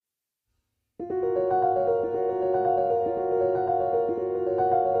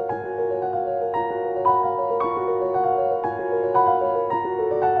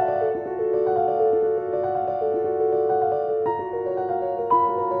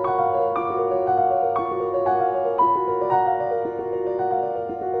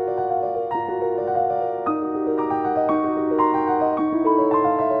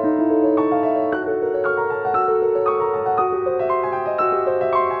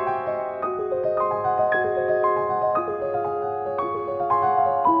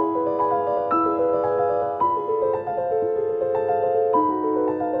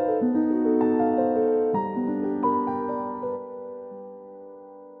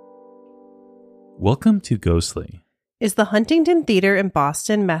Welcome to Ghostly. Is the Huntington Theatre in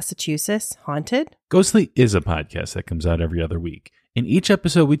Boston, Massachusetts haunted? Ghostly is a podcast that comes out every other week. In each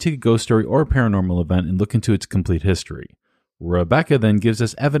episode, we take a ghost story or a paranormal event and look into its complete history. Rebecca then gives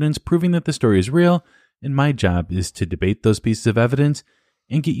us evidence proving that the story is real, and my job is to debate those pieces of evidence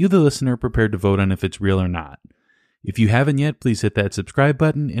and get you, the listener, prepared to vote on if it's real or not. If you haven't yet, please hit that subscribe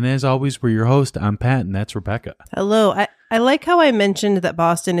button. And as always, we're your host. I'm Pat, and that's Rebecca. Hello. I like how I mentioned that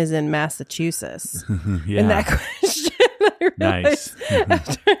Boston is in Massachusetts. Yeah. In that question. Nice.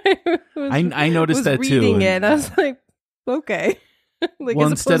 I noticed that too. Reading it, and I was like, okay. Like, well,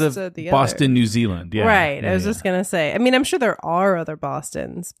 instead of Boston, other. New Zealand. Yeah. Right. I was just going to say. I mean, I'm sure there are other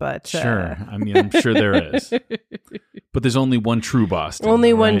Bostons, but... Sure. I mean, I'm sure there is. But there's only one true Boston.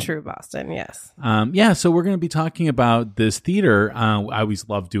 Only right? one true Boston, yes. Yeah, so we're going to be talking about this theater. I always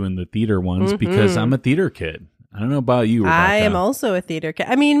love doing the theater ones because I'm a theater kid. I don't know about you, Rebecca. I am also a theater kid.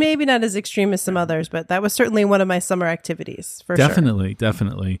 I mean, maybe not as extreme as some others, but that was certainly one of my summer activities, for sure.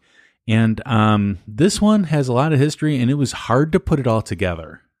 Definitely. And this one has a lot of history, and it was hard to put it all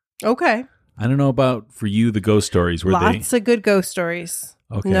together. Okay. I don't know about for you, the ghost stories. Lots of good ghost stories.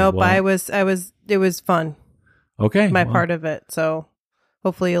 Okay. Nope, well, it was fun. Okay. Part of it. So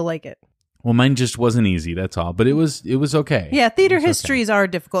hopefully you'll like it. Well, mine just wasn't easy. That's all. But it was okay. Yeah, theater histories are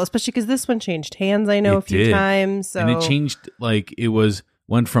difficult, especially because this one changed hands. I know a few times. So. And it changed,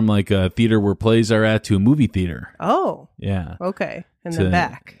 went from like a theater where plays are at to a movie theater. Oh. Yeah. Okay. And then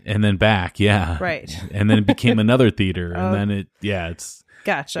back. And then back. Yeah. Right. And then it became another theater. And then it's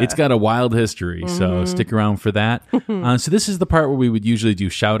gotcha. It's got a wild history. So stick around for that. So this is the part where we would usually do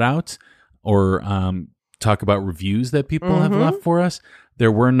shout outs or talk about reviews that people have left for us.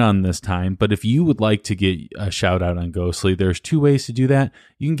 There were none this time, but if you would like to get a shout out on Ghostly, there's two ways to do that.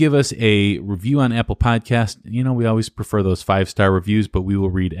 You can give us a review on Apple Podcast. You know, we always prefer those 5-star reviews, but we will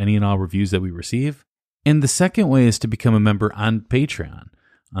read any and all reviews that we receive. And the second way is to become a member on Patreon.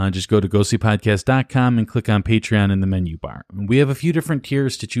 Just go to ghostlypodcast.com and click on Patreon in the menu bar. We have a few different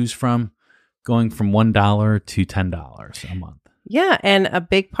tiers to choose from, going from $1 to $10 a month. Yeah, and a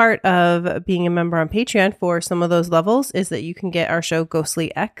big part of being a member on Patreon for some of those levels is that you can get our show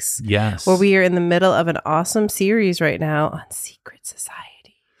Ghostly X. Yes. Where we are in the middle of an awesome series right now on secret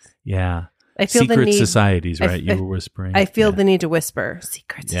societies. Yeah. I feel secret the need, societies, right? You were whispering. I feel the need to whisper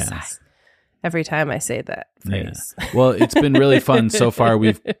secret society every time I say that phrase. Yeah. Well, it's been really fun so far.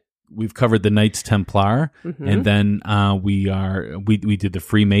 We've covered the Knights Templar, and then we did the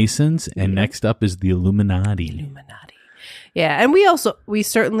Freemasons, and next up is the Illuminati. Yeah, and we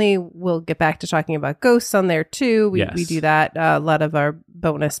certainly will get back to talking about ghosts on there too. We do that. A lot of our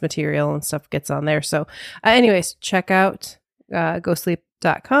bonus material and stuff gets on there. So anyways, check out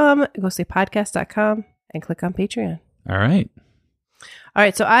ghostly.com, ghostlypodcast.com, and click on Patreon. All right.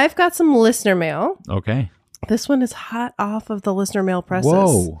 So I've got some listener mail. Okay. This one is hot off of the listener mail presses.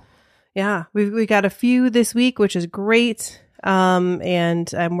 Whoa. Yeah, we got a few this week, which is great.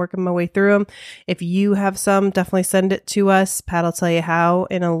 And I'm working my way through them. If you have some, definitely send it to us. Pat will tell you how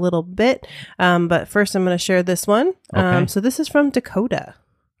in a little bit. But first I'm going to share this one. Okay. So this is from Dakota.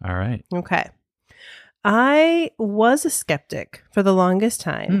 All right. Okay. I was a skeptic for the longest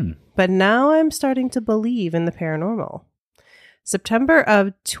time, but now I'm starting to believe in the paranormal. September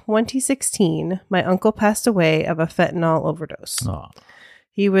of 2016, my uncle passed away of a fentanyl overdose. Oh.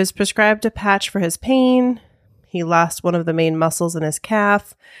 He was prescribed a patch for his pain. He lost one of the main muscles in his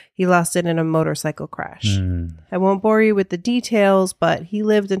calf. He lost it in a motorcycle crash. I won't bore you with the details, but he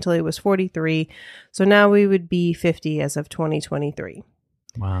lived until he was 43. So now we would be 50 as of 2023.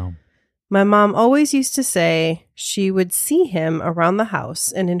 Wow. My mom always used to say she would see him around the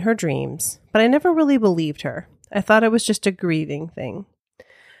house and in her dreams, but I never really believed her. I thought it was just a grieving thing.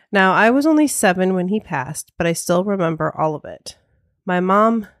 Now, I was only 7 when he passed, but I still remember all of it. My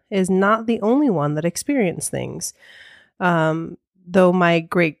mom is not the only one that experienced things. Though my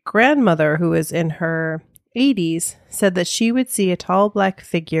great-grandmother, who is in her 80s, said that she would see a tall black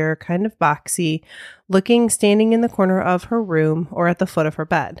figure, kind of boxy, standing in the corner of her room or at the foot of her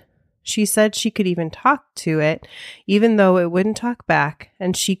bed. She said she could even talk to it, even though it wouldn't talk back,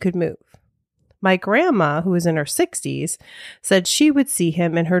 and she could move. My grandma, who is in her 60s, said she would see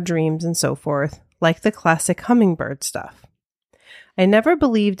him in her dreams and so forth, like the classic hummingbird stuff. I never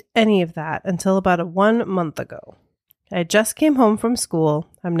believed any of that until about 1 month ago. I just came home from school.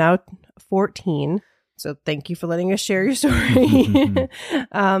 I'm now 14, so thank you for letting us share your story.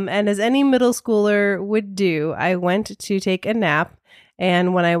 And as any middle schooler would do, I went to take a nap,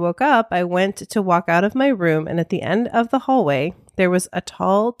 and when I woke up, I went to walk out of my room, and at the end of the hallway, there was a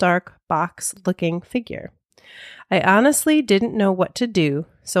tall, dark box-looking figure. I honestly didn't know what to do,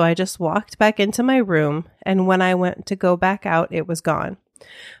 so I just walked back into my room, and when I went to go back out, it was gone.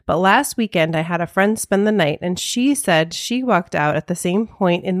 But last weekend, I had a friend spend the night, and she said she walked out at the same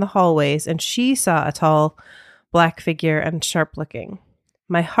point in the hallways, and she saw a tall, black figure and sharp looking.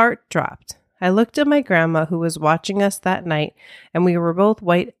 My heart dropped. I looked at my grandma, who was watching us that night, and we were both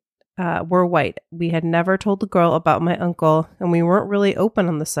white. We had never told the girl about my uncle, and we weren't really open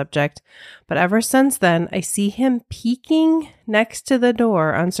on the subject. But ever since then, I see him peeking next to the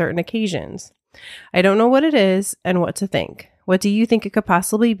door on certain occasions. I don't know what it is and what to think. What do you think it could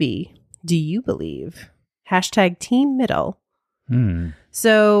possibly be? Do you believe? Hashtag Team Middle.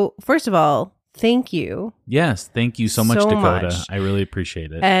 So, first of all, thank you. Yes, thank you so much, Dakota. I really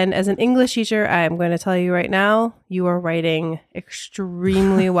appreciate it. And as an English teacher, I am going to tell you right now, you are writing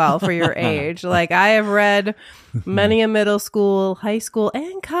extremely well for your age. Like, I have read many a middle school, high school,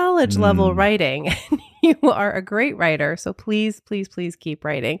 and college level writing. And you are a great writer. So please, please, please keep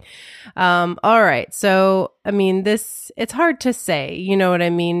writing. All right. So, I mean, it's hard to say, you know what I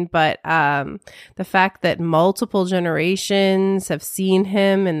mean? But the fact that multiple generations have seen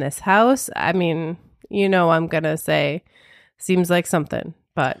him in this house, I mean, you know, I'm going to say seems like something,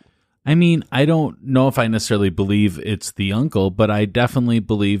 but. I mean, I don't know if I necessarily believe it's the uncle, but I definitely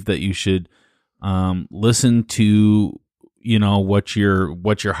believe that you should listen to, you know, what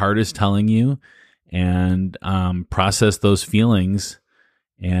your heart is telling you, and process those feelings,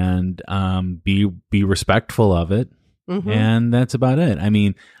 and be respectful of it. And that's about it. I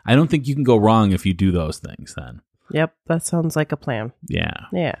mean, I don't think you can go wrong if you do those things then. Yep, that sounds like a plan.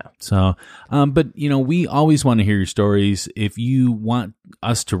 Yeah. So, but, you know, we always want to hear your stories. If you want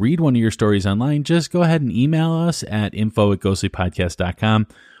us to read one of your stories online, just go ahead and email us at info@ghostlypodcast.com,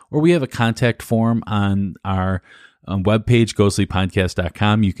 or we have a contact form on our webpage,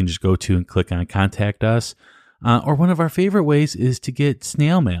 ghostlypodcast.com. You can just go to and click on Contact Us. Or one of our favorite ways is to get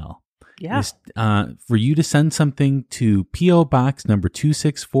snail mail. Yeah. For you to send something to P.O. Box number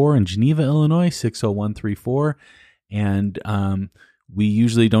 264 in Geneva, Illinois, 60134. And we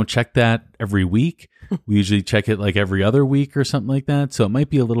usually don't check that every week. We usually check it like every other week or something like that. So it might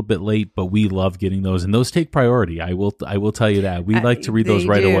be a little bit late, but we love getting those. And those take priority. I will tell you that. We like to read those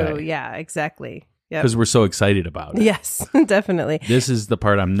right away. Yeah, exactly. Because we're so excited about it. Yes, definitely. This is the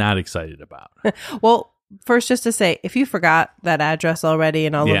part I'm not excited about. Well, first, just to say, if you forgot that address already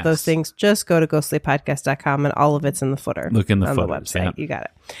and all of those things, just go to ghostlypodcast.com and all of it's in the footer. Look in the on footer. The website. Yeah. You got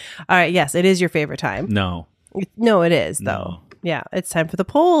it. All right. Yes, it is your favorite time. No, it is, though. No. Yeah, it's time for the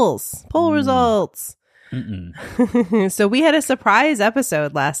polls. Poll results. So we had a surprise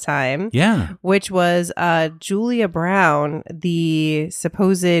episode last time. Yeah. Which was Julia Brown, the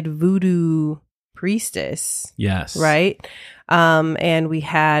supposed voodoo priestess. Yes. Right? And we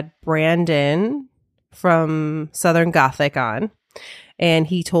had Brandon from Southern Gothic on, and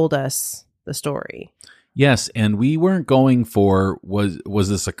he told us the story. Yes, and we weren't going for was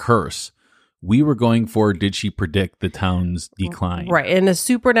this a curse? We were going for, did she predict the town's decline? Right. In a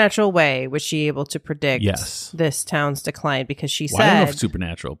supernatural way, was she able to predict this town's decline? Because she said... I don't know if it's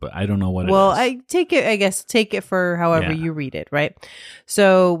supernatural, but I don't know what it is. Well, I take it for however you read it, right?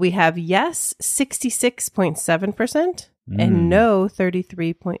 So we have yes, 66.7%, and no,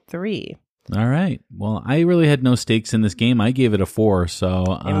 33.3%. All right. Well, I really had no stakes in this game. I gave it a 4, so...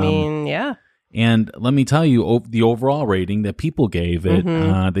 I mean, yeah. And let me tell you, the overall rating that people gave it,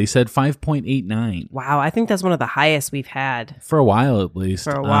 they said 5.89. Wow, I think that's one of the highest we've had. For a while, at least.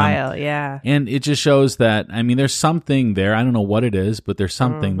 For a while, yeah. And it just shows that, I mean, there's something there. I don't know what it is, but there's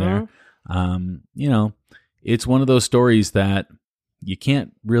something there. You know, it's one of those stories that you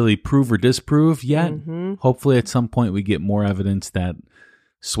can't really prove or disprove yet. Hopefully at some point we get more evidence that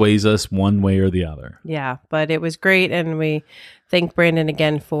sways us one way or the other. Yeah, but it was great, and we thank Brandon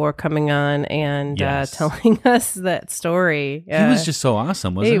again for coming on and telling us that story. He was just so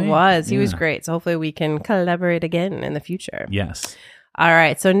awesome, wasn't he? He was great. So hopefully we can collaborate again in the future. Yes. All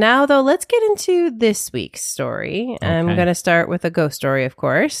right. So now, though, let's get into this week's story. Okay. I'm going to start with a ghost story, of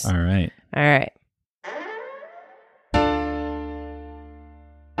course. All right. All right.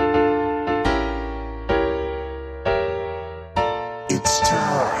 It's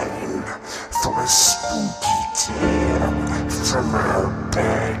time for a spooky tale from our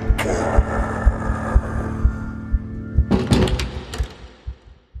bad girl.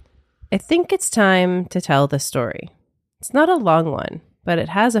 I think it's time to tell the story. It's not a long one, but it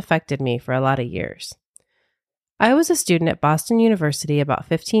has affected me for a lot of years. I was a student at Boston University about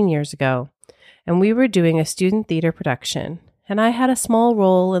 15 years ago, and we were doing a student theater production, and I had a small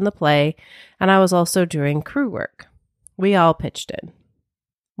role in the play, and I was also doing crew work. We all pitched in.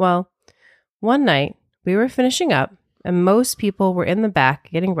 Well, one night, We were finishing up, and most people were in the back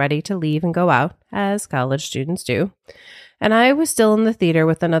getting ready to leave and go out, as college students do. And I was still in the theater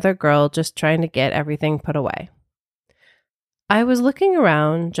with another girl just trying to get everything put away. I was looking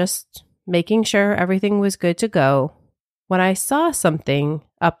around, just making sure everything was good to go, when I saw something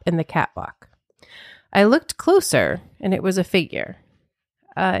up in the catwalk. I looked closer, and it was a figure.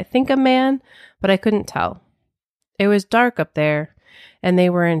 I think a man, but I couldn't tell. It was dark up there, and they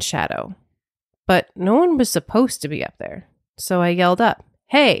were in shadow. But no one was supposed to be up there. So I yelled up,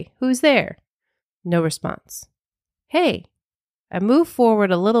 "Hey, who's there?" No response. "Hey." I moved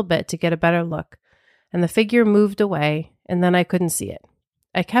forward a little bit to get a better look, and the figure moved away, and then I couldn't see it.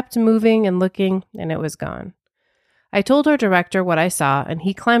 I kept moving and looking, and it was gone. I told our director what I saw, and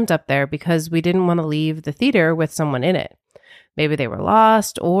he climbed up there because we didn't want to leave the theater with someone in it. Maybe they were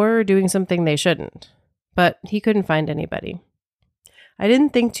lost or doing something they shouldn't. But he couldn't find anybody. I didn't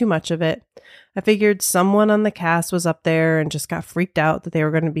think too much of it. I figured someone on the cast was up there and just got freaked out that they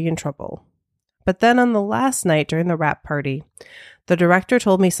were going to be in trouble. But then on the last night during the wrap party, the director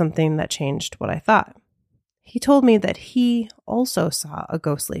told me something that changed what I thought. He told me that he also saw a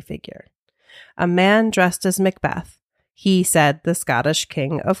ghostly figure. A man dressed as Macbeth, he said the Scottish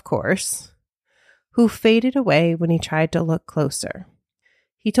king, of course, who faded away when he tried to look closer.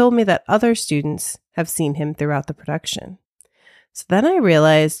 He told me that other students have seen him throughout the production. So then I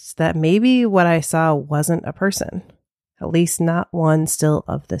realized that maybe what I saw wasn't a person, at least not one still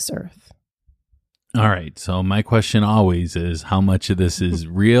of this earth. All right. So my question always is, how much of this is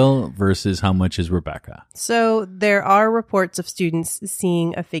real versus how much is Rebecca? So there are reports of students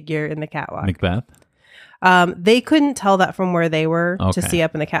seeing a figure in the catwalk. Macbeth? They couldn't tell that from where they were to Okay. see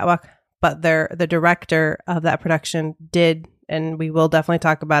up in the catwalk, but the director of that production did, and we will definitely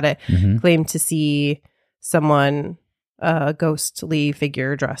talk about it, claim to see someone, a ghostly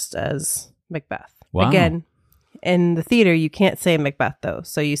figure dressed as Macbeth. Wow. Again, in the theater, you can't say Macbeth, though.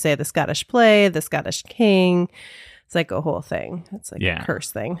 So you say the Scottish play, the Scottish king. It's like a whole thing. It's like a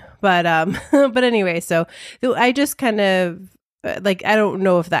curse thing. But but anyway, so I just kind of, like, I don't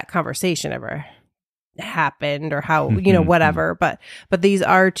know if that conversation ever happened or how, whatever. But these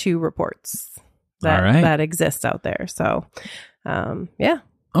are two reports that exist out there. So, yeah.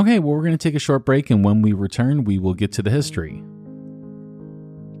 Okay, well, we're going to take a short break, and when we return, we will get to the history.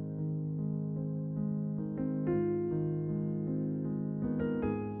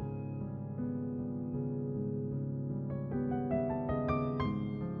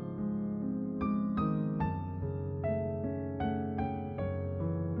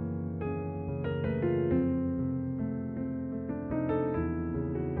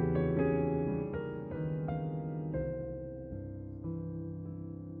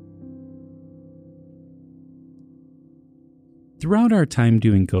 Throughout our time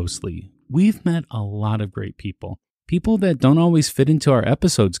doing Ghostly, we've met a lot of great people. People that don't always fit into our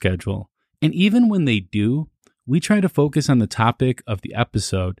episode schedule. And even when they do, we try to focus on the topic of the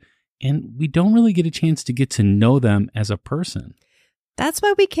episode, and we don't really get a chance to get to know them as a person. That's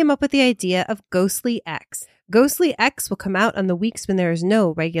why we came up with the idea of Ghostly X. Ghostly X will come out on the weeks when there is no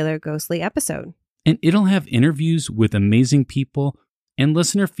regular Ghostly episode. And it'll have interviews with amazing people and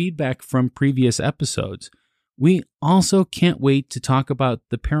listener feedback from previous episodes. We also can't wait to talk about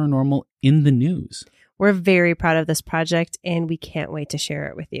the paranormal in the news. We're very proud of this project, and we can't wait to share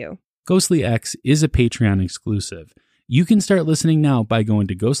it with you. Ghostly X is a Patreon exclusive. You can start listening now by going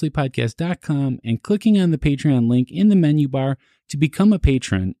to ghostlypodcast.com and clicking on the Patreon link in the menu bar to become a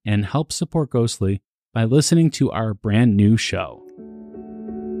patron and help support Ghostly by listening to our brand new show.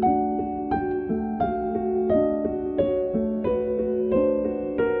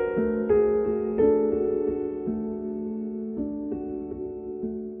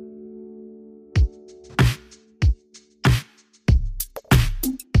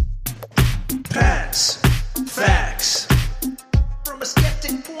 Facts. From a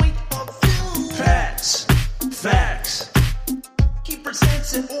skeptic point of view. Facts. He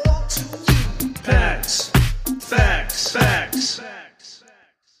presents it all to you. Facts.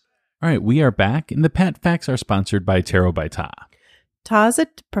 All right, we are back, and the Pat Facts are sponsored by Tarot by Ta. Ta is a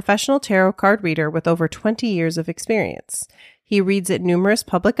professional tarot card reader with over 20 years of experience. He reads at numerous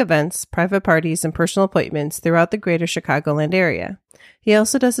public events, private parties, and personal appointments throughout the greater Chicagoland area. He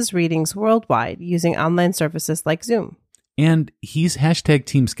also does his readings worldwide using online services like Zoom. And he's hashtag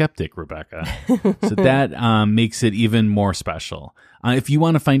Team Skeptic, Rebecca. So that makes it even more special. If you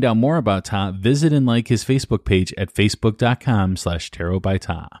want to find out more about Ta, visit and like his Facebook page at facebook.com/tarot by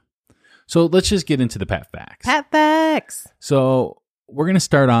Ta. So let's just get into the Pat Facts. Pat Facts! So we're going to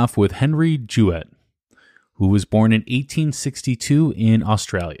start off with Henry Jewett, who was born in 1862 in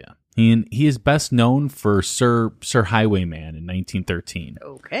Australia. He is best known for Sir Highwayman in 1913.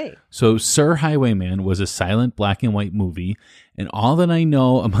 Okay. So Sir Highwayman was a silent black and white movie, and all that I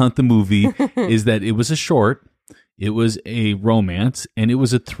know about the movie is that it was a short, it was a romance, and it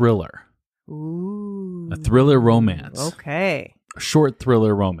was a thriller. Ooh. A thriller romance. Okay. A short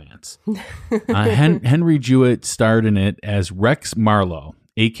thriller romance. Henry Jewett starred in it as Rex Marlowe,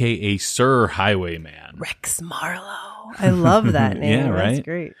 a.k.a. Sir Highwayman. Rex Marlowe. I love that name. Yeah, right? That's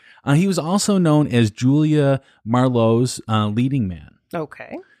great. He was also known as Julia Marlowe's leading man.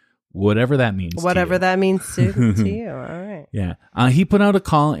 Okay. Whatever that means. Whatever that means to you. All right. Yeah. He put out a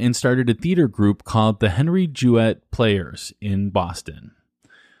call and started a theater group called the Henry Jewett Players in Boston.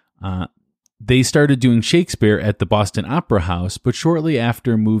 They started doing Shakespeare at the Boston Opera House, but shortly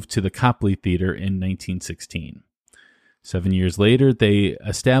after moved to the Copley Theater in 1916. 7 years later, they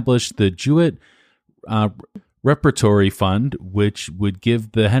established the Jewett Repertory Fund, which would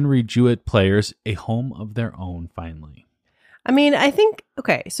give the Henry Jewett Players a home of their own finally. I mean, I think,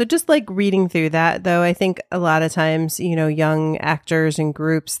 okay, so just like reading through that, though, I think a lot of times, young actors and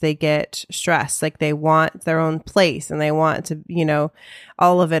groups, they get stressed. Like they want their own place and they want to,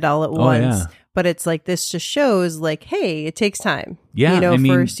 all of it all at once. Yeah. But it's like, this just shows like, hey, it takes time. Yeah.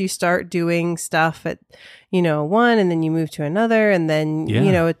 First you start doing stuff at, one and then you move to another and then,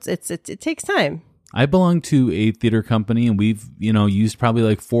 it takes time. I belong to a theater company and we've, used probably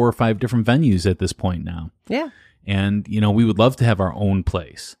like 4 or 5 different venues at this point now. Yeah. And, we would love to have our own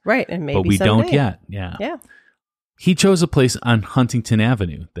place. Right. And maybe but we someday. don't yet. Yeah. Yeah. He chose a place on Huntington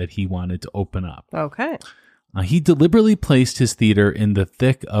Avenue that he wanted to open up. Okay. He deliberately placed his theater in the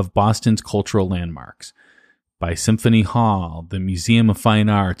thick of Boston's cultural landmarks by Symphony Hall, the Museum of Fine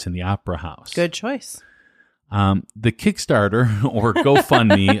Arts, and the Opera House. Good choice. The Kickstarter or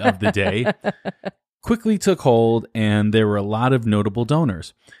GoFundMe of the day quickly took hold, and there were a lot of notable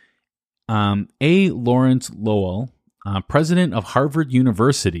donors. A. Lawrence Lowell, president of Harvard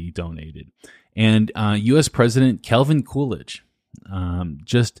University, donated, and U.S. President Calvin Coolidge,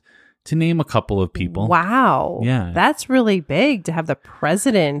 just to name a couple of people. Wow. Yeah. That's really big to have the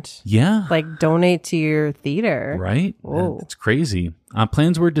president donate to your theater. Right? Whoa. It's crazy.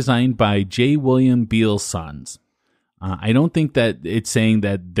 Plans were designed by J. William Beall's sons. I don't think that it's saying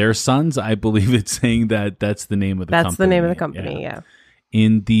that they're sons. I believe it's saying that that's the name of the company. That's the name of the company, yeah.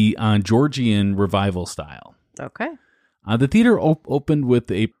 In the Georgian revival style. Okay. The theater opened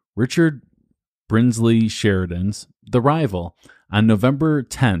with a Richard Brinsley Sheridan's The Rival on November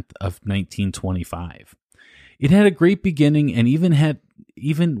 10th of 1925. It had a great beginning and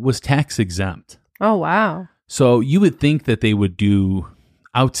even was tax exempt. Oh, wow. So you would think that they would do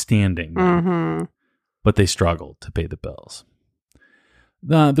outstanding, but they struggled to pay the bills.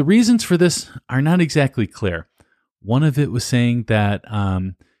 The reasons for this are not exactly clear. One of it was saying that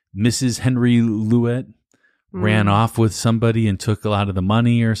Mrs. Henry Jewett ran off with somebody and took a lot of the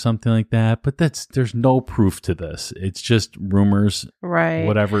money or something like that. But there's no proof to this. It's just rumors. Right.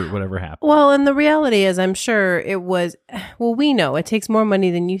 Whatever happened. Well, and the reality is, I'm sure it was, we know it takes more money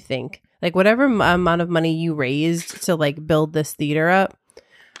than you think. Like whatever amount of money you raised to like build this theater up,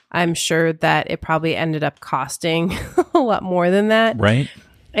 I'm sure that it probably ended up costing a lot more than that. Right.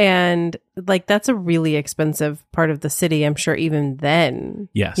 And like, that's a really expensive part of the city. I'm sure even then,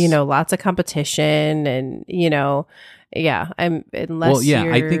 yes, lots of competition and, I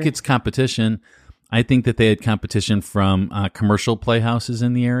think it's competition. I think that they had competition from commercial playhouses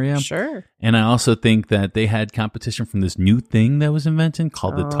in the area. Sure. And I also think that they had competition from this new thing that was invented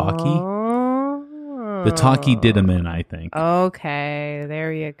called the talkie. The talkie did them in, I think. Okay.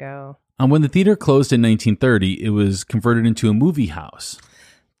 There you go. When the theater closed in 1930, it was converted into a movie house.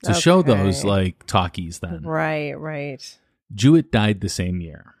 To show those like talkies then. Right. Jewett died the same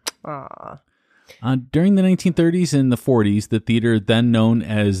year. Aw. During the 1930s and the 40s, the theater, then known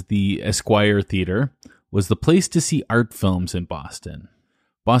as the Esquire Theater, was the place to see art films in Boston.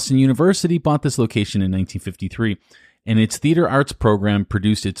 Boston University bought this location in 1953, and its theater arts program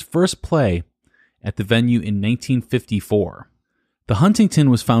produced its first play at the venue in 1954. The Huntington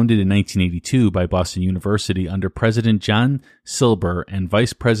was founded in 1982 by Boston University under President John Silber and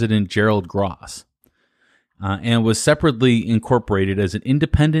Vice President Gerald Gross, and was separately incorporated as an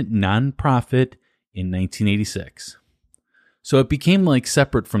independent nonprofit in 1986. So it became like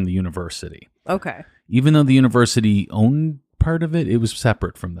separate from the university. Okay. Even though the university owned part of it, it was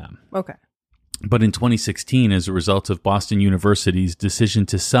separate from them. Okay. But in 2016, as a result of Boston University's decision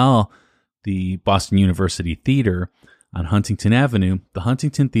to sell the Boston University Theater on Huntington Avenue, the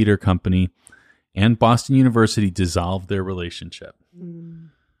Huntington Theatre Company and Boston University dissolved their relationship.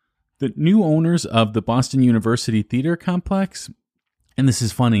 The new owners of the Boston University Theater Complex and this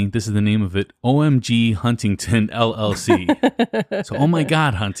is funny, this is the name of it, OMG Huntington LLC. So, oh my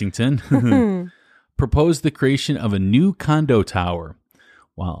God, Huntington. Proposed the creation of a new condo tower,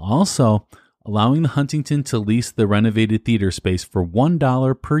 while also allowing the Huntington to lease the renovated theater space for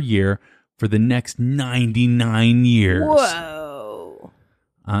 $1 per year for the next 99 years. Whoa.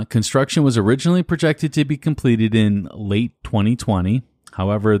 Construction was originally projected to be completed in late 2020.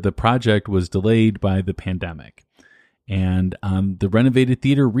 However, the project was delayed by the pandemic. And the renovated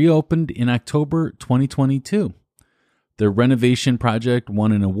theater reopened in October 2022. The renovation project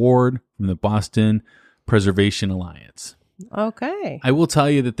won an award from the Boston Preservation Alliance. Okay. I will tell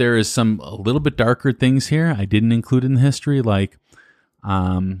you that there is some a little bit darker things here I didn't include in the history. Like,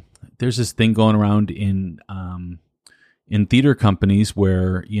 there's this thing going around in theater companies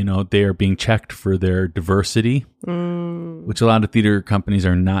where, you know, they are being checked for their diversity, which a lot of theater companies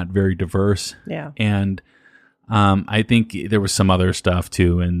are not very diverse. Yeah. And I think there was some other stuff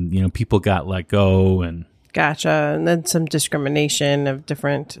too. And, you know, people got let go and. Gotcha. And then some discrimination of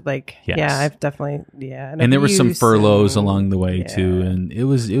different, like, Yes. yeah, I've definitely, yeah. And there were some abuse furloughs and- along the way yeah. too. And it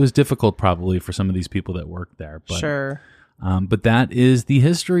was difficult probably for some of these people that worked there. But, Sure. But that is the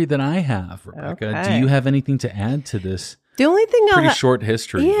history that I have, Rebecca. Okay. Do you have anything to add to this The only thing pretty short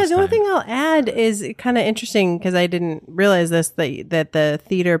history? Yeah, this the only time? thing I'll add is kind of interesting because I didn't realize this that the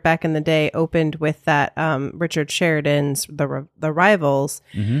theater back in the day opened with that Richard Sheridan's The Rivals.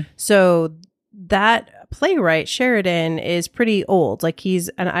 Mm-hmm. So that playwright Sheridan is pretty old. Like he's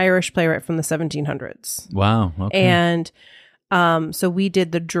an Irish playwright from the 1700s. Wow. Okay. And so we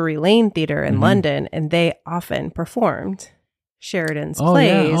did the Drury Lane Theater in London, and they often performed Sheridan's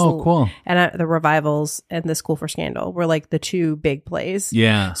plays. Yeah. Oh, cool. And the Revivals and The School for Scandal were like the two big plays.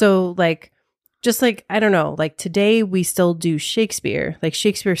 Yeah. So like, just like, I don't know, like today we still do Shakespeare. Like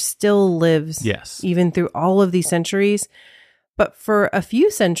Shakespeare still lives Yes. even through all of these centuries. But for a few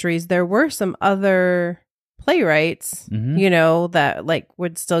centuries, there were some other playwrights, Mhm. you know, that like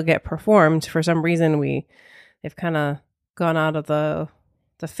would still get performed. For some reason, they've kind of gone out of the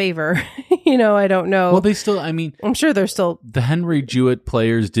favor. You know, I don't know. Well, they still, I mean, I'm sure they're still. the Henry Jewett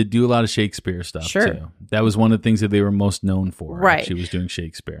players did do a lot of Shakespeare stuff Sure. too. That was one of the things that they were most known for. Right. She was doing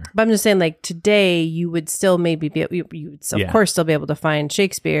Shakespeare. But I'm just saying, like today, you would still maybe be, you would of Yeah. course still be able to find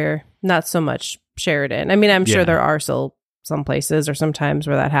Shakespeare, not so much Sheridan. I mean, I'm sure Yeah. there are still some places or sometimes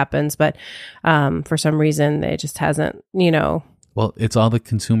where that happens, but for some reason, it just hasn't, you know. Well, it's all the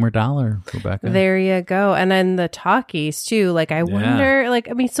consumer dollar, Rebecca. There you go. And then the talkies too. Like, I wonder, like,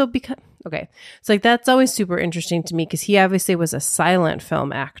 I mean, so because, okay. So like, that's always super interesting to me because he obviously was a silent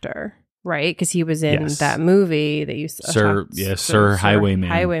film actor, right? Because he was in Yes. that movie that you Sir Highwayman.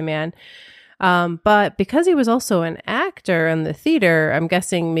 Highwayman. But because he was also an actor in the theater, I'm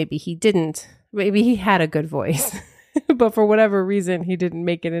guessing maybe he had a good voice. But for whatever reason, he didn't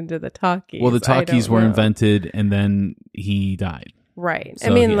make it into the talkies. Well, the talkies I don't were know. invented and then he died. Right. So I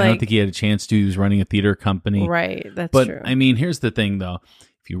mean, I don't think he had a chance to. He was running a theater company. right. That's But true. I mean, here's the thing, though.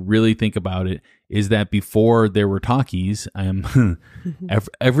 If you really think about it, is that before there were talkies,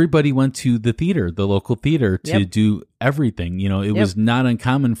 everybody went to the theater, the local theater, to Yep. do everything. You know, it was not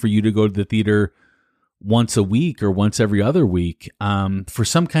uncommon for you to go to the theater once a week or once every other week for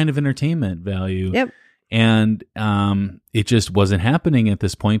some kind of entertainment value. Yep. And it just wasn't happening at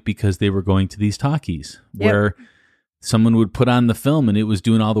this point because they were going to these talkies where someone would put on the film and it was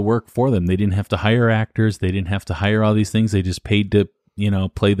doing all the work for them. They didn't have to hire actors. They didn't have to hire all these things. They just paid to, you know,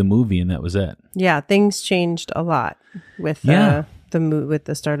 play the movie and that was it. Yeah, things changed a lot with with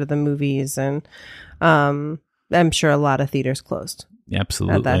the start of the movies, and I'm sure a lot of theaters closed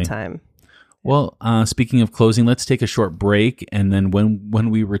Absolutely. at that time. Well, speaking of closing, let's take a short break. And then when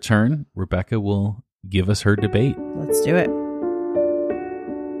we return, Rebecca will give us her debate. Let's do it.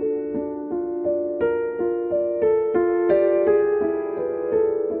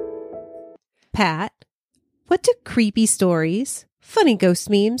 Pat, what do creepy stories, funny ghost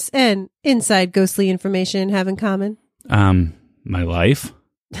memes, and inside ghostly information have in common? My life.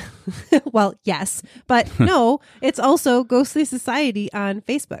 Well, yes, but no, it's also Ghostly Society on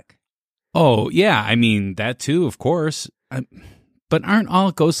Facebook. Oh, yeah. I mean, that too, of course. But aren't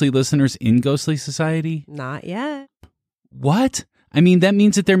all ghostly listeners in Ghostly Society? Not yet. What? I mean, that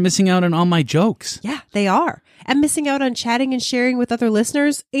means that they're missing out on all my jokes. Yeah, they are. And missing out on chatting and sharing with other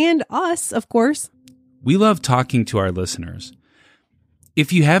listeners and us, of course. We love talking to our listeners.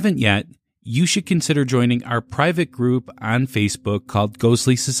 If you haven't yet, you should consider joining our private group on Facebook called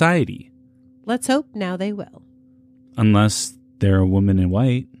Ghostly Society. Let's hope now they will. Unless they're a woman in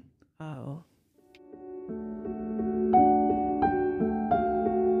white. Oh.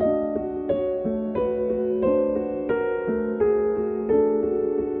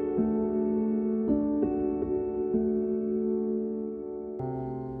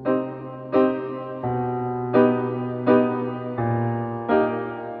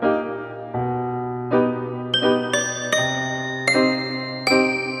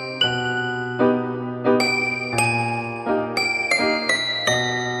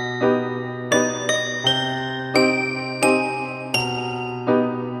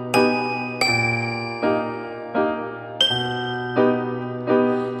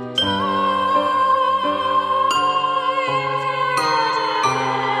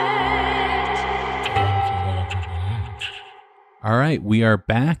 All right, we are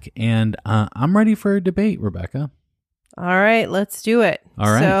back, and I'm ready for a debate, Rebecca. All right, let's do it.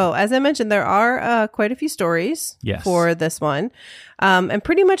 All right. So, as I mentioned, there are quite a few stories for this one. And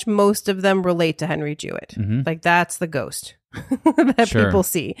pretty much most of them relate to Henry Jewett. Mm-hmm. Like, that's the ghost that people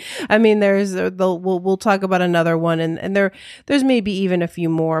see. I mean, we'll talk about another one, and there's maybe even a few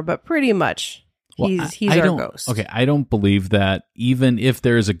more, but pretty much he's our ghost. Okay, I don't believe that even if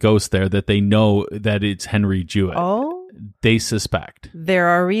there is a ghost there, that they know that it's Henry Jewett. Oh. They suspect. There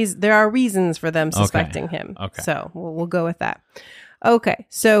are reasons for them suspecting him. Okay. So we'll go with that. Okay.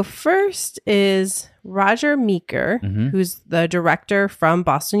 So first is Roger Meeker, who's the director from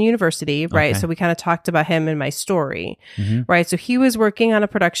Boston University, right? Okay. So we kind of talked about him in my story, right? So he was working on a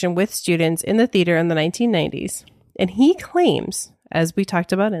production with students in the theater in the 1990s. And he claims, as we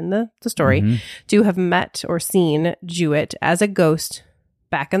talked about in the story, to have met or seen Jewett as a ghost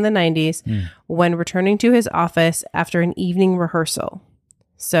back in the 90s when returning to his office after an evening rehearsal.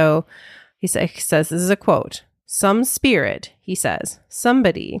 So he says, this is a quote, "Some spirit," he says,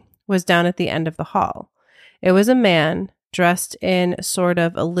 "somebody was down at the end of the hall. It was a man dressed in sort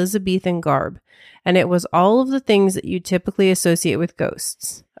of Elizabethan garb, and it was all of the things that you typically associate with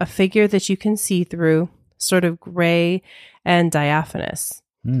ghosts. A figure that you can see through, sort of gray and diaphanous.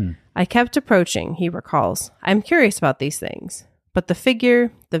 I kept approaching," he recalls. "I'm curious about these things. But the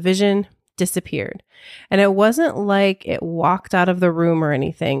figure, the vision, disappeared. And it wasn't like it walked out of the room or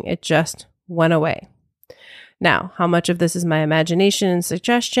anything. It just went away." Now, how much of this is my imagination and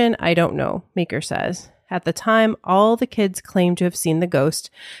suggestion, I don't know, Meeker says. At the time, all the kids claimed to have seen the ghost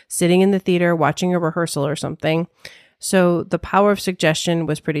sitting in the theater watching a rehearsal or something. So the power of suggestion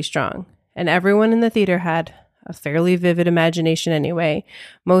was pretty strong. And everyone in the theater had a fairly vivid imagination anyway.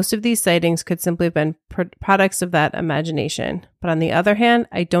 Most of these sightings could simply have been products of that imagination. But on the other hand,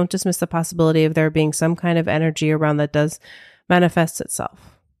 I don't dismiss the possibility of there being some kind of energy around that does manifest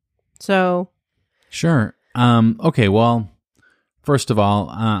itself. So. Sure. Okay, well, first of all,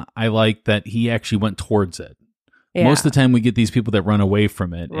 I like that he actually went towards it. Yeah. Most of the time we get these people that run away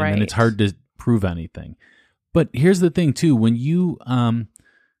from it, and then it's hard to prove anything. But here's the thing, too. When you...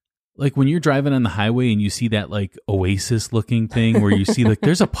 like when you're driving on the highway and you see that like oasis looking thing where you see like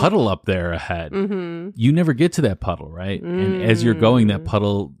there's a puddle up there ahead. You never get to that puddle, right? And as you're going, that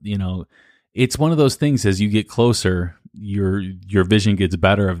puddle, it's one of those things as you get closer, your vision gets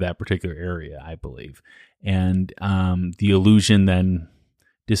better of that particular area, I believe. And the illusion then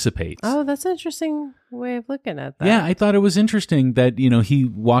dissipates. Oh, that's an interesting way of looking at that. Yeah, I thought it was interesting that, he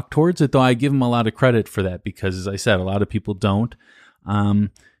walked towards it, though I give him a lot of credit for that because, as I said, a lot of people don't.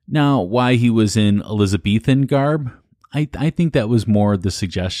 Now, why he was in Elizabethan garb, I think that was more the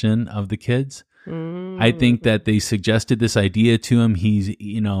suggestion of the kids. I think that they suggested this idea to him. He's,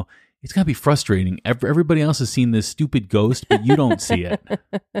 it's going to be frustrating. Everybody else has seen this stupid ghost, but you don't see it.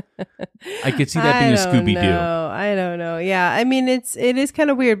 I could see that being a Scooby-Doo. I don't know. Yeah. I mean, it is kind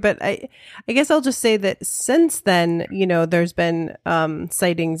of weird, but I guess I'll just say that since then, there's been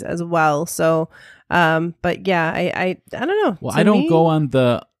sightings as well. So, but yeah, I don't know. Well,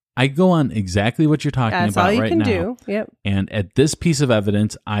 I go on exactly what you're talking about right now. That's all you can do. Yep. And at this piece of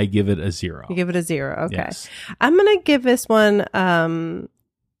evidence, I give it a 0. You give it a 0. Okay. Yes. I'm going to give this one, I'm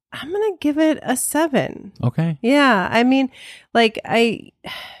going to give it a 7. Okay. Yeah. I mean, he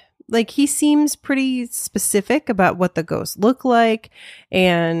seems pretty specific about what the ghosts look like.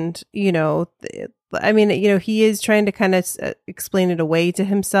 And, he is trying to kind of explain it away to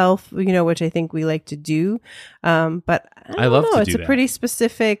himself, which I think we like to do. But I love to do it's a pretty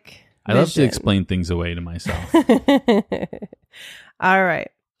specific I love to explain things away to myself. All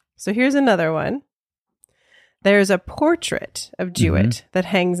right. So here's another one. There's a portrait of Jewett that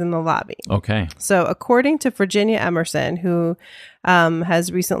hangs in the lobby. Okay. So according to Virginia Emerson, who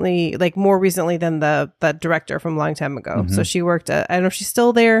has recently, more recently than the director from a long time ago. So she worked I don't know if she's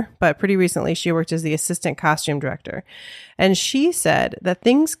still there, but pretty recently she worked as the assistant costume director. And she said that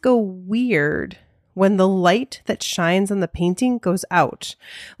things go weird when the light that shines on the painting goes out.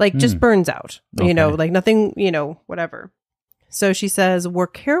 Just burns out. Okay. Nothing, whatever. So she says, we're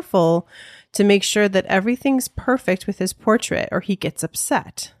careful to make sure that everything's perfect with his portrait or he gets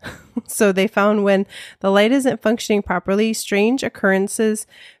upset. So they found when the light isn't functioning properly, strange occurrences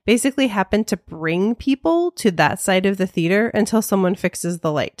basically happen to bring people to that side of the theater until someone fixes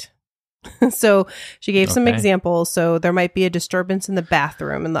the light. So she gave some examples. So there might be a disturbance in the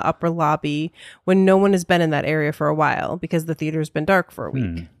bathroom in the upper lobby when no one has been in that area for a while because the theater's been dark for a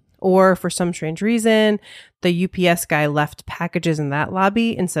week. Or for some strange reason, the UPS guy left packages in that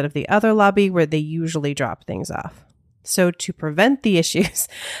lobby instead of the other lobby where they usually drop things off. So to prevent the issues,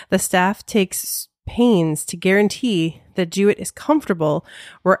 the staff takes pains to guarantee that Jewett is comfortable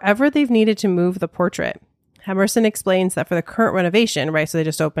wherever they've needed to move the portrait. Emerson explains that for the current renovation, right, so they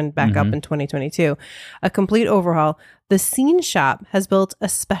just opened back up in 2022, a complete overhaul, the scene shop has built a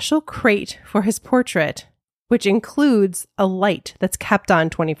special crate for his portrait, which includes a light that's kept on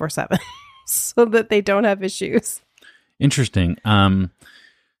 24/7 so that they don't have issues. Interesting.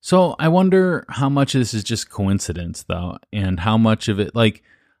 So I wonder how much of this is just coincidence, though, and how much of it, like,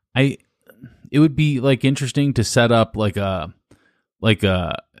 it would be like interesting to set up like an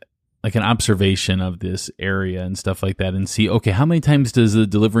observation of this area and stuff like that and see, okay, how many times does the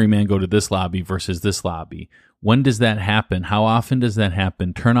delivery man go to this lobby versus this lobby? When does that happen? How often does that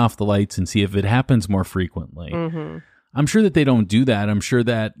happen? Turn off the lights and see if it happens more frequently. I'm sure that they don't do that. I'm sure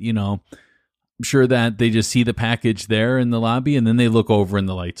that, they just see the package there in the lobby and then they look over and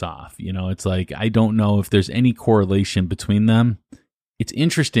the light's off. It's like, I don't know if there's any correlation between them. It's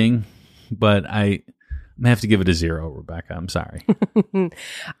interesting, but I have to give it a 0, Rebecca. I'm sorry.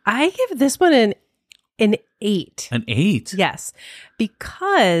 I give this one an 8. An 8? Yes.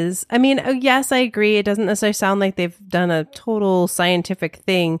 Because, yes, I agree. It doesn't necessarily sound like they've done a total scientific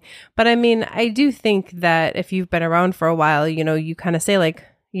thing. But I do think that if you've been around for a while, you kind of say like,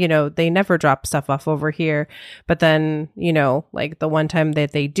 they never drop stuff off over here. But then, like the one time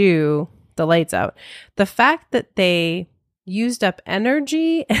that they do, the light's out. The fact that they used up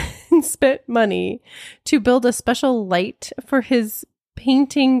energy and spent money to build a special light for his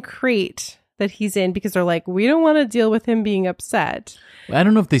painting crate that he's in because they're like, we don't want to deal with him being upset. I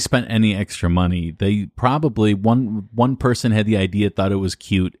don't know if they spent any extra money. They probably, one person had the idea, thought it was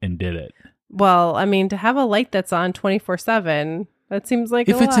cute and did it. Well, to have a light that's on 24/7, that seems like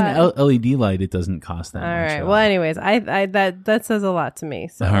if a lot. It's an LED light, it doesn't cost that much. All right. Well, anyways, I that says a lot to me.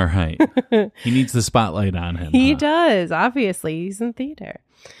 So. All right. He needs the spotlight on him. He does. Obviously, he's in theater.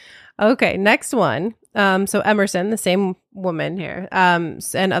 Okay, next one. So Emerson, the same woman here, and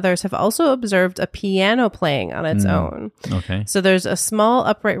others have also observed a piano playing on its own. Okay. So there's a small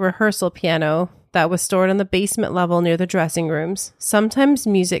upright rehearsal piano that was stored on the basement level near the dressing rooms. Sometimes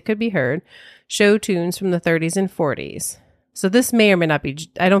music could be heard, show tunes from the 30s and 40s. So this may or may not be,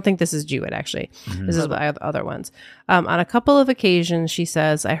 I don't think this is Jewett, actually. This is other ones. On a couple of occasions, she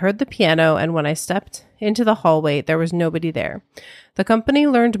says, I heard the piano, and when I stepped into the hallway, there was nobody there. The company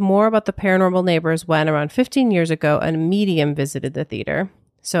learned more about the paranormal neighbors when, around 15 years ago, a medium visited the theater.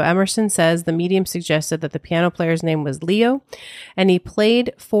 So Emerson says the medium suggested that the piano player's name was Leo, and he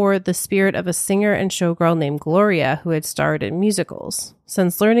played for the spirit of a singer and showgirl named Gloria, who had starred in musicals.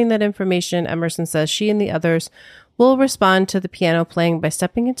 Since learning that information, Emerson says she and the others will respond to the piano playing by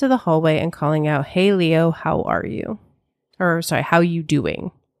stepping into the hallway and calling out, "Hey, Leo, how are you?" Or, sorry, how you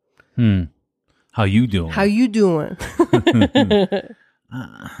doing? How you doing? How you doing?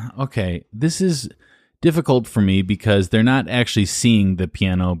 Okay, this is difficult for me because they're not actually seeing the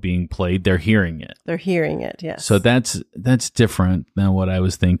piano being played. They're hearing it. They're hearing it, yes. So that's different than what I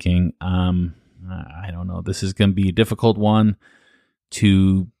was thinking. I don't know. This is going to be a difficult one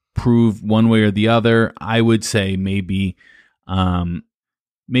to prove one way or the other. I would say maybe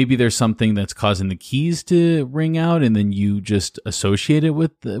there's something that's causing the keys to ring out, and then you just associate it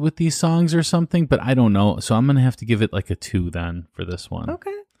with these songs or something. But I don't know. So I'm going to have to give it like a 2 then for this one.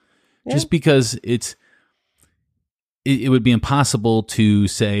 Okay. Yeah. Just because it would be impossible to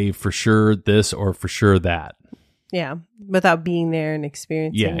say for sure this or for sure that. Yeah, without being there and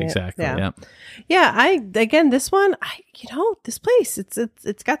experiencing it. Yeah, exactly. Yeah. This one, this place,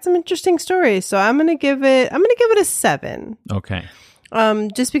 it's got some interesting stories. So I'm gonna give it a 7. Okay.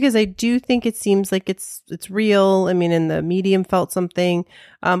 Just because I do think it seems like it's real. And the medium felt something.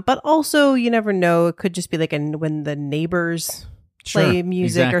 But also you never know. It could just be like when the neighbors play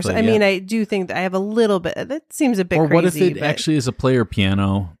music exactly, or something. I do think that I have a little bit, that seems a bit crazy. Or what if it actually is a player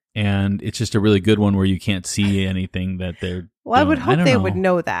piano and it's just a really good one where you can't see anything that they're Well, I would hope they would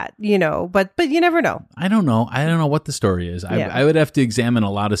know that, but you never know. I don't know. I don't know what the story is. Yeah. I would have to examine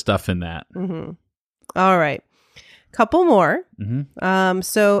a lot of stuff in that. Mm-hmm. All right. Couple more. Mm-hmm.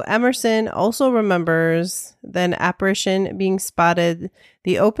 So Emerson also remembers an apparition being spotted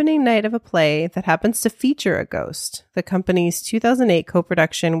the opening night of a play that happens to feature a ghost. The company's 2008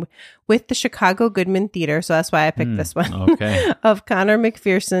 co-production with the Chicago Goodman Theatre, so that's why I picked this one, okay. of Connor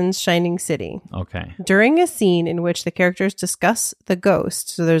McPherson's Shining City. Okay. During a scene in which the characters discuss the ghost,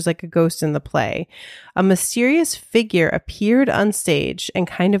 so there's like a ghost in the play, a mysterious figure appeared on stage and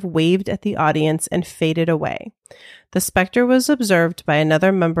kind of waved at the audience and faded away. The specter was observed by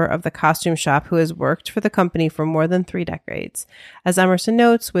another member of the costume shop who has worked for the company for more than 3 decades. As Emerson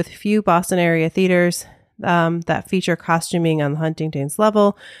notes, with few Boston area theaters, that feature costuming on the Huntington's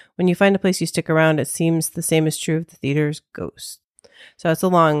level. When you find a place you stick around, it seems the same is true of the theater's ghosts. So it's a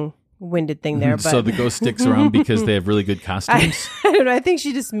long-winded thing there. But So the ghost sticks around because they have really good costumes? I don't know. I think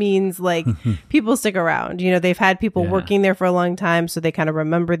she just means like people stick around. You know, they've had people working there for a long time, so they kind of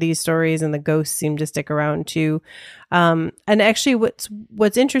remember these stories, and the ghosts seem to stick around too. And actually,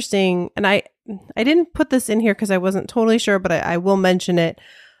 what's interesting, and I didn't put this in here because I wasn't totally sure, but I will mention it.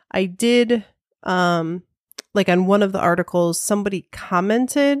 I did, like on one of the articles, somebody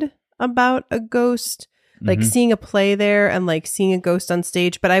commented about a ghost, like seeing a play there and like seeing a ghost on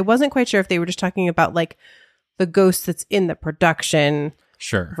stage, but I wasn't quite sure if they were just talking about like the ghost that's in the production.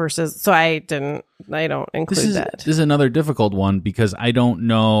 Sure. Versus, so I don't include that. This is another difficult one because I don't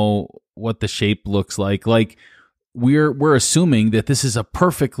know what the shape looks like. Like we're assuming that this is a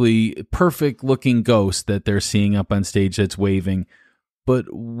perfect looking ghost that they're seeing up on stage that's waving.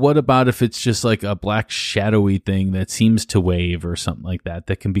 But what about if it's just like a black shadowy thing that seems to wave or something like that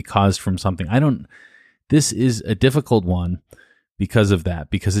can be caused from something? This is a difficult one because of that,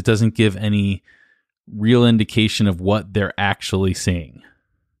 because it doesn't give any real indication of what they're actually seeing.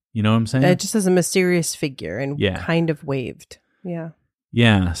 You know what I'm saying? It just has a mysterious figure and kind of waved. Yeah.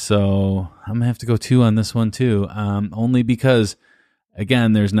 Yeah. So I'm going to have to go 2 on this one too. Only because,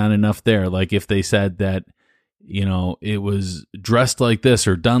 again, there's not enough there. Like if they said that, you know, it was dressed like this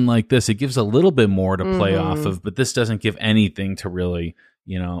or done like this, it gives a little bit more to play off of, but this doesn't give anything to really,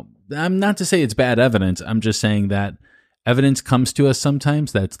 you know, I'm not to say it's bad evidence. I'm just saying that evidence comes to us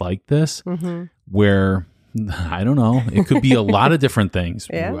sometimes that's like this, where, I don't know, it could be a lot of different things.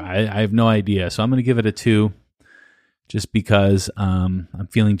 Yeah. I have no idea. So I'm going to give it a 2 just because I'm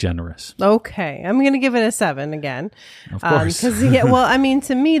feeling generous. Okay. I'm going to give it a 7 again. Of course. Because, well, I mean,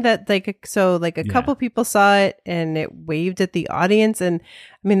 to me, that a couple people saw it and it waved at the audience. And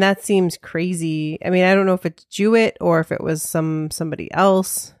I mean, that seems crazy. I mean, I don't know if it's Jewett or if it was somebody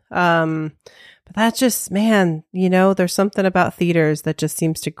else. But that's just, man, you know, there's something about theaters that just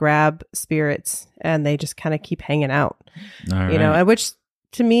seems to grab spirits and they just kind of keep hanging out, you know, and which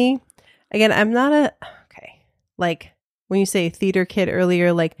to me, again, I'm not like when you say theater kid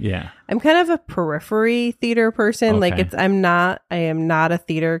earlier, like, I'm kind of a periphery theater person. Like I am not a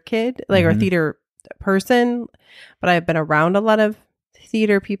theater kid, like, or theater person, but I've been around a lot of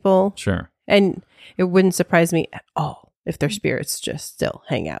theater people. Sure. And it wouldn't surprise me at all if their spirits just still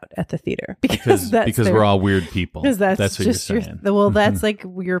hang out at the theater because we're all weird people. Because that's what just you're saying. Well, that's like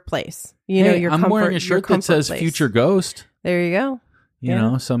your place. You know, your I'm comfort, wearing a shirt that says place. Future Ghost. There you go. You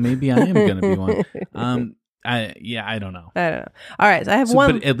know, so maybe I am going to be one. I don't know. All right, so I have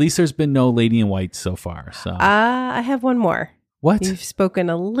one. But at least there's been no Lady in White so far. So I have one more. What? You've spoken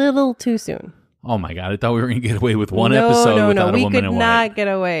a little too soon. Oh my God! I thought we were going to get away with one episode without a woman in white. We could not get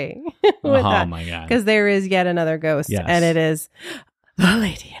away with that. Oh my God! Because there is yet another ghost, and it is the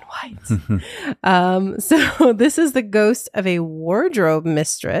Lady in White. So this is the ghost of a wardrobe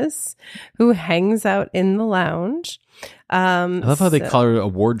mistress who hangs out in the lounge. I love how they call her a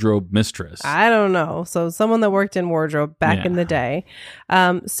wardrobe mistress. I don't know. So someone that worked in wardrobe back in the day.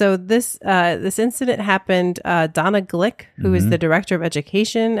 So this incident happened. Donna Glick, who is the director of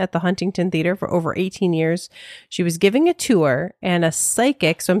education at the Huntington Theatre for over 18 years, she was giving a tour, and a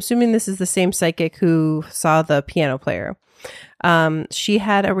psychic, so I'm assuming this is the same psychic who saw the piano player, she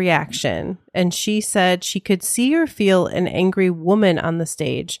had a reaction, and she said she could see or feel an angry woman on the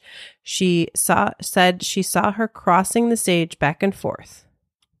stage. She said she saw her crossing the stage back and forth.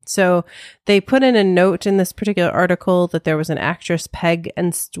 So they put in a note in this particular article that there was an actress, Peg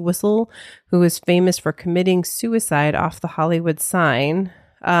Entwistle, who was famous for committing suicide off the Hollywood sign,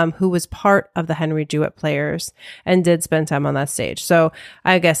 who was part of the Henry Jewett Players and did spend time on that stage. So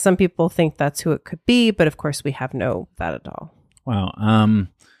I guess some people think that's who it could be, but of course we have no that at all. Wow.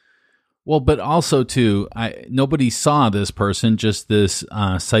 Well, but also too, nobody saw this person. Just this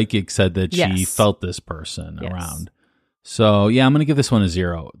psychic said that she felt this person around. So yeah, I'm going to give this one a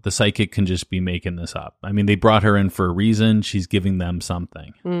 0. The psychic can just be making this up. I mean, they brought her in for a reason. She's giving them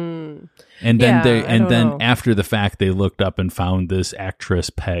something. And then after the fact, they looked up and found this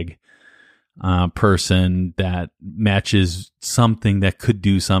actress Peg person that matches something that could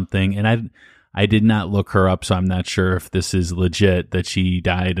do something. And I did not look her up, so I'm not sure if this is legit that she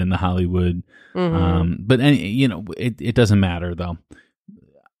died in the Hollywood. But it doesn't matter though.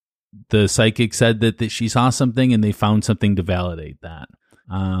 The psychic said that she saw something and they found something to validate that.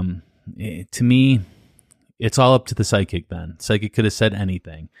 To me, it's all up to the psychic then. Psychic could have said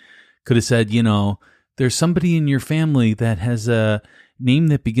anything. Could have said, there's somebody in your family that has a name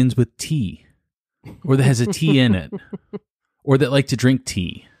that begins with T, or that has a T in it, or that like to drink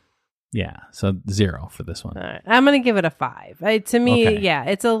tea. Yeah, so 0 for this one. All right. I'm going to give it a 5. To me, Okay. yeah,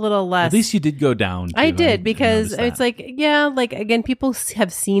 it's a little less. At least you did go down. Too. I did because noticed it's that. like, yeah, like again, people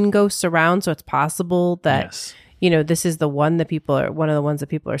have seen ghosts around, so it's possible that Yes. this is one of the ones that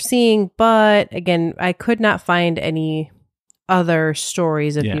people are seeing. But again, I could not find any other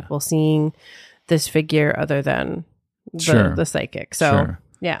stories of people seeing this figure other than the psychic. So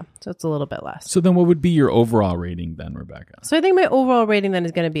yeah, so it's a little bit less. So then what would be your overall rating then, Rebecca? So I think my overall rating then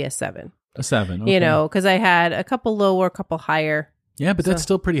is going to be a 7. A 7. Okay. Because I had a couple lower, a couple higher. Yeah, but that's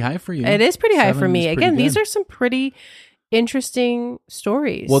still pretty high for you. It is pretty high for 7 me. is pretty Again, these good. are some pretty interesting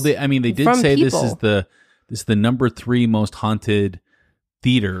stories. Well, they did from say people. this is the number 3 most haunted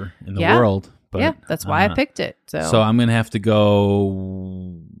theater in the world. But, yeah, that's why I picked it. So I'm gonna have to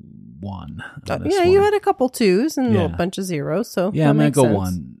go 1. You had a couple 2s and a bunch of 0s. So yeah, I'm gonna go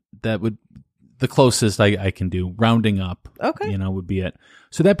 1. That would the closest I can do, rounding up. Okay, would be it.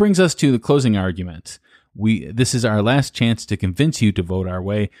 So that brings us to the closing argument. This is our last chance to convince you to vote our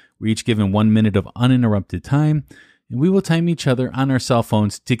way. We're each given 1 minute of uninterrupted time, and we will time each other on our cell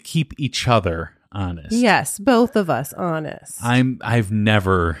phones to keep each other honest. Yes, both of us honest. I've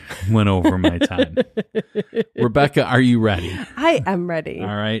never went over my time. Rebecca, are you ready? I am ready. All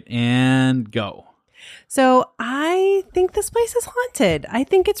right, and go. So I think this place is haunted. I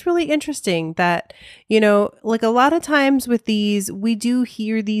think it's really interesting that, like a lot of times with these, we do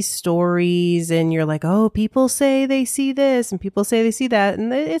hear these stories and you're like, oh, people say they see this and people say they see that.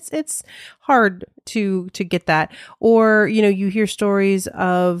 And it's hard to get that. Or, you hear stories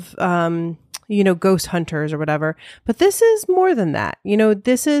of, ghost hunters or whatever. But this is more than that.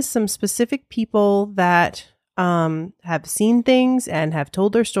 This is some specific people that have seen things and have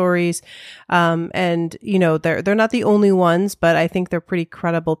told their stories. And they're not the only ones, but I think they're pretty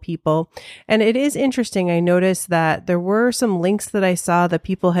credible people. And it is interesting. I noticed that there were some links that I saw that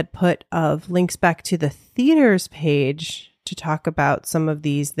people had put of links back to the theater's page to talk about some of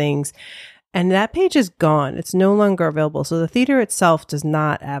these things. And that page is gone. It's no longer available. So the theater itself does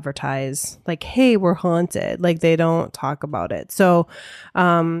not advertise like, hey, we're haunted. Like they don't talk about it. So,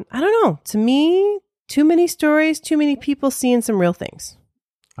 I don't know. To me, too many stories, too many people seeing some real things.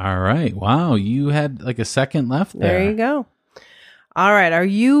 All right. Wow. You had like a second left there. There you go. All right. Are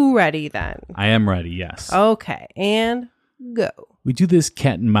you ready then? I am ready. Yes. Okay. And go. We do this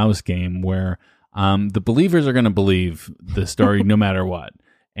cat and mouse game where the believers are going to believe the story no matter what.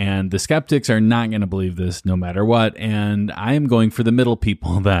 And the skeptics are not going to believe this no matter what. And I am going for the middle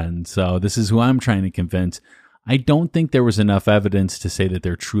people then. So this is who I'm trying to convince. I don't think there was enough evidence to say that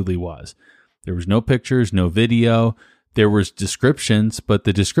there truly was. There was no pictures, no video. There was descriptions, but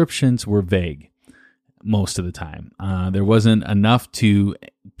the descriptions were vague most of the time. There wasn't enough to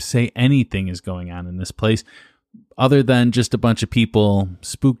say anything is going on in this place other than just a bunch of people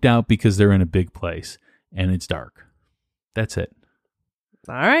spooked out because they're in a big place and it's dark. That's it.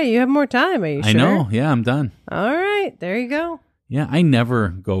 All right. You have more time. Are you sure? I know. Yeah, I'm done. All right. There you go. Yeah, I never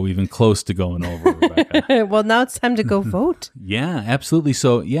go even close to going over, Rebecca. Well, now it's time to go vote. Yeah, absolutely.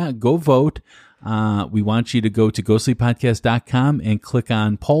 So, yeah, go vote. We want you to go to ghostlypodcast.com and click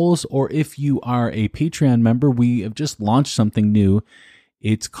on polls. Or if you are a Patreon member, we have just launched something new.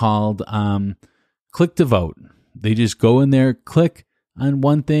 It's called Click to Vote. They just go in there, click on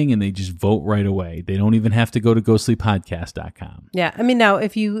one thing, and they just vote right away. They don't even have to go to ghostlypodcast.com. Yeah. I mean, now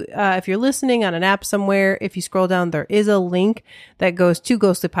if you're listening on an app somewhere, if you scroll down, there is a link that goes to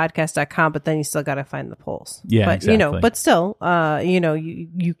ghostlypodcast.com, but then you still got to find the polls. Yeah, but, exactly. But still,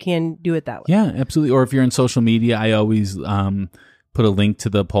 you can do it that way. Yeah, absolutely. Or if you're on social media, I always put a link to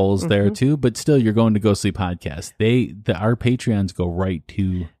the polls there too, but still you're going to Ghostly Podcast. Our Patreons go right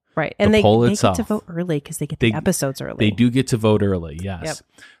to right. And the poll they itself. get to vote early because they get the episodes early. They do get to vote early, yes. Yep.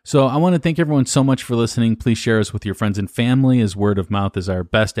 So I want to thank everyone so much for listening. Please share us with your friends and family, as word of mouth is our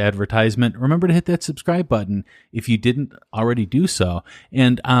best advertisement. Remember to hit that subscribe button if you didn't already do so.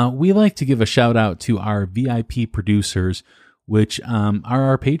 And we like to give a shout out to our VIP producers, which are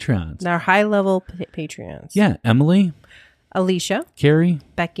our Patreons. Our high-level Patreons. Yeah, Emily, Alicia, Carrie,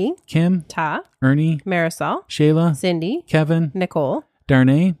 Becky, Kim, Ta, Ernie, Marisol, Shayla, Cindy, Kevin, Nicole,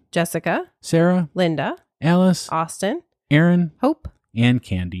 Darnay, Jessica, Sarah, Linda, Alice, Austin, Aaron, Hope, and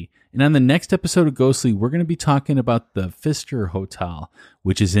Candy. And on the next episode of Ghostly, we're going to be talking about the Pfister Hotel,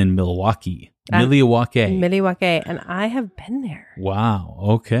 which is in Milwaukee. And I have been there. Wow.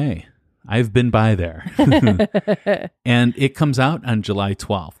 Okay. I've been by there. And it comes out on July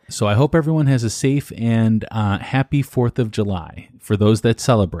 12th. So I hope everyone has a safe and happy 4th of July for those that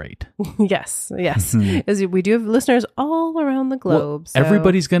celebrate. Yes. As we do have listeners all around the globe. Well,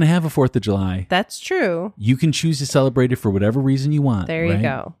 everybody's going to have a 4th of July. That's true. You can choose to celebrate it for whatever reason you want. There you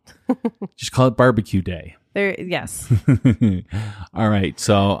go. Just call it barbecue day. Yes. All right.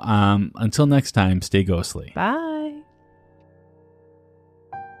 So until next time, stay ghostly. Bye.